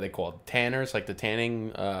what are they called? Tanners, like the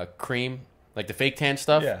tanning cream, like the fake tan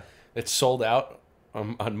stuff. Yeah. It's sold out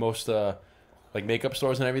on most like makeup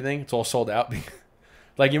stores and everything. It's all sold out.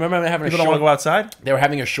 Like you remember having People don't want to go outside? They were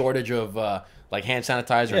having a shortage of like hand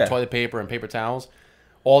sanitizer, Yeah. and toilet paper, and paper towels.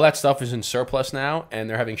 All that stuff is in surplus now, and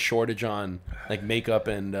they're having shortage on like makeup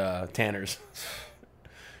and tanners.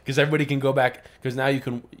 Because everybody can go back. Because now you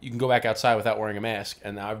can go back outside without wearing a mask,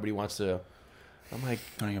 and now everybody wants to. I'm like,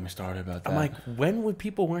 Don't get me started about that. I'm like, when were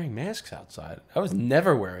people wearing masks outside? I was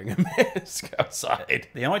never wearing a mask outside.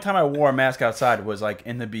 the only time I wore a mask outside was like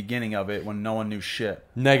in the beginning of it when no one knew shit.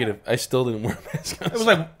 Negative. I still didn't wear a mask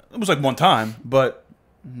outside. It was like one time, but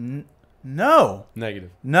no,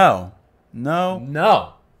 negative. no,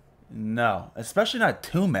 especially not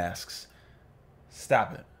two masks.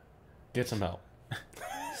 Stop it. Get some help.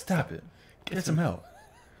 Stop it. Get some help.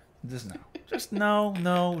 Just no.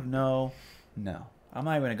 I'm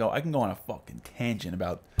not even gonna go. I can go on a fucking tangent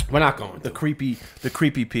about We're not going the creepy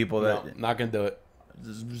people No, that. not gonna do it.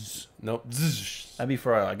 Nope. That'd be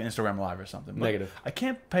for like an Instagram live or something. But Negative. I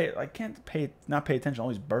can't not pay attention to all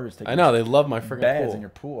these birds taking I know they love my freaking baths pool. in your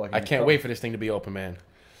pool. Like I in your can't car. wait for this thing to be open, man.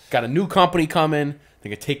 Got a new company coming. They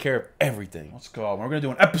can take care of everything. Let's go. We're gonna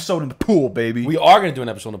do an episode in the pool, baby. We are gonna do an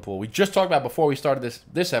episode in the pool. We just talked about before we started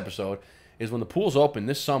this episode is when the pool's open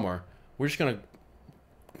this summer. We're just gonna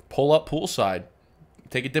pull up poolside,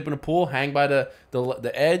 take a dip in the pool, hang by the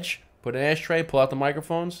edge, put an ashtray, pull out the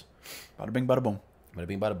microphones. Bada bing, bada boom. Bada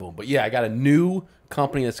bing, bada boom. But yeah, I got a new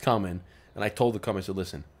company that's coming, and I told the company, I said,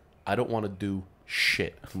 listen, I don't want to do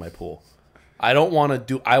shit to my pool. I want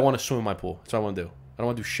to swim in my pool. That's what I want to do. I don't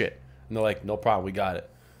want to do shit. And they're like, no problem, we got it.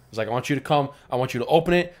 It's like, I want you to come. I want you to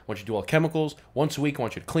open it. I want you to do all the chemicals. Once a week, I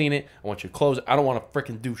want you to clean it. I want you to close it. I don't want to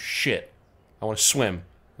freaking do shit. I want to swim.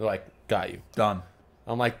 They're like, got you. Done.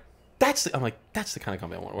 I'm like, that's the kind of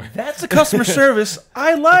company I want to work. That's the customer service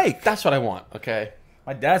I like. That's what I want, okay?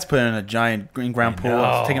 My dad's putting in a giant green ground pool.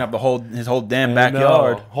 know. It's taking up his whole damn No,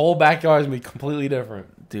 backyard. whole backyard is going to be completely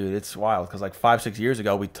different. Dude, it's wild because like 5-6 years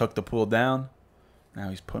ago we took the pool down. Now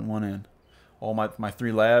he's putting one in. All my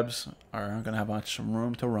 3 labs are gonna have much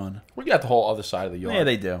room to run. We got the whole other side of the yard. Yeah,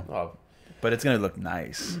 they do. Oh, But it's gonna look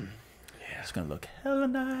nice. Yeah, it's gonna look hella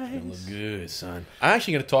nice. it look good, son. I'm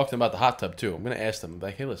actually going to talk to them about the hot tub, too. I'm going to ask them,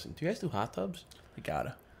 like, hey, listen, do you guys do hot tubs? You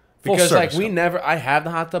gotta. Because, like, service I have the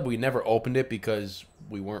hot tub, but we never opened it because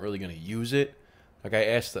we weren't really going to use it. Like, I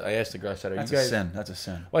asked the girl, I said, That's you guys... a sin. That's a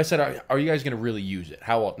sin. Well, I said, are you guys going to really use it?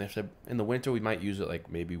 How often? They said, in the winter, we might use it,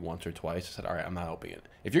 like, maybe once or twice. I said, all right, I'm not opening it.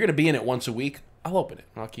 If you're going to be in it once a week, I'll open it,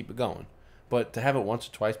 and I'll keep it going. But to have it once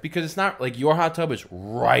or twice, because it's not, like, your hot tub is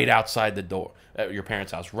right outside the door, at your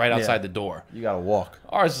parents' house, right outside the door. You gotta walk.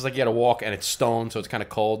 Ours is like you got to walk, and it's stone, so it's kind of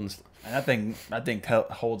cold. And And that thing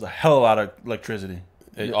holds a hell of a lot of electricity.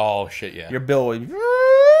 oh, shit, yeah. Your bill will...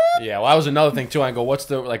 Yeah, well, that was another thing, too. I go, what's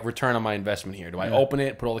the like return on my investment here? Do I open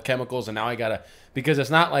it, put all the chemicals, and now I got to... Because it's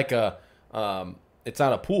not like it's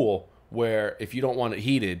not a pool where if you don't want it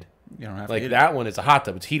heated... You don't have like to that one is a hot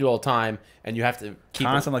tub. It's heated all the time, and you have to keep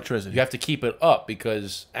constant electricity. You have to keep it up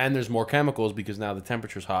because, and there's more chemicals because now the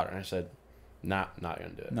temperature's hotter. And I said, not gonna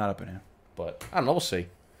do it. Not up in here. But I don't know. We'll see.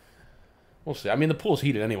 We'll see. I mean, the pool's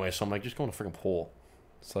heated anyway, so I'm like, just go in the freaking pool.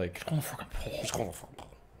 It's like, just go in the freaking pool.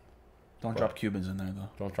 Don't drop Cubans in there though.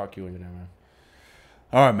 Don't drop you in there, man.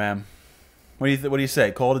 All right, man. What do you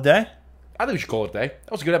say? Call it a day? I think we should call it a day.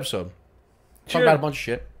 That was a good episode. Talk Sure. about a bunch of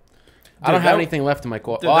shit. I don't have anything left in my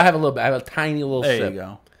coffee. Well, I have a little bit. I have a tiny little There sip. you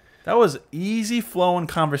go. That was easy flowing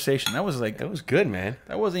conversation. That was like It was good, man.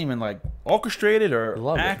 that wasn't even like orchestrated or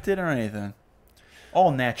Love it. acted or anything.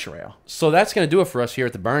 All natural. So that's going to do it for us here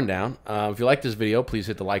at the Burn Down. If you like this video, please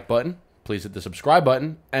hit the like button. please hit the subscribe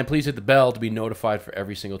button, and please hit the bell to be notified for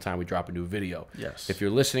every single time we drop a new video. Yes. If you're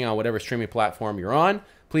listening on whatever streaming platform you're on,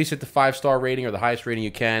 please hit the 5-star rating or the highest rating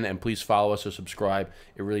you can, and please follow us or subscribe.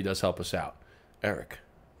 It really does help us out. Eric,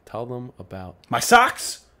 tell them about my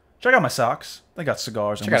socks. Check out my socks. They got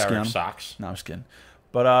cigars and check out whiskey our on them. socks. No, I'm just kidding.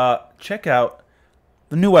 But check out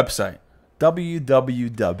the new website,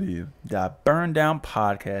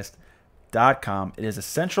 www.burndownpodcast.com. It is a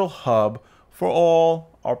central hub for all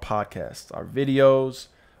our podcasts, our videos,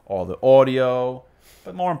 all the audio.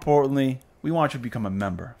 But more importantly, we want you to become a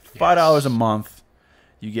member. $5 a month.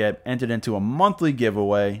 You get entered into a monthly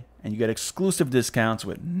giveaway, and you get exclusive discounts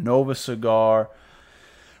with Nova Cigar,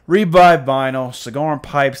 Revive Vinyl,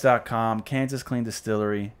 CigarandPipes.com, Kansas Clean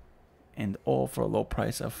Distillery, and all for a low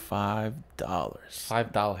price of $5.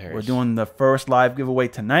 $5. We're doing the first live giveaway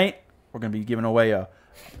tonight. We're going to be giving away a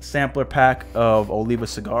sampler pack of Oliva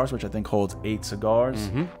cigars, which I think holds 8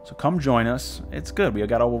 cigars. So come join us. It's good. We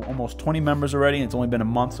got almost 20 members already, and it's only been a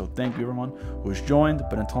month, so thank you everyone who has joined.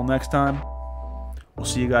 But until next time, we'll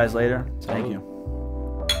see you guys later. Thank you.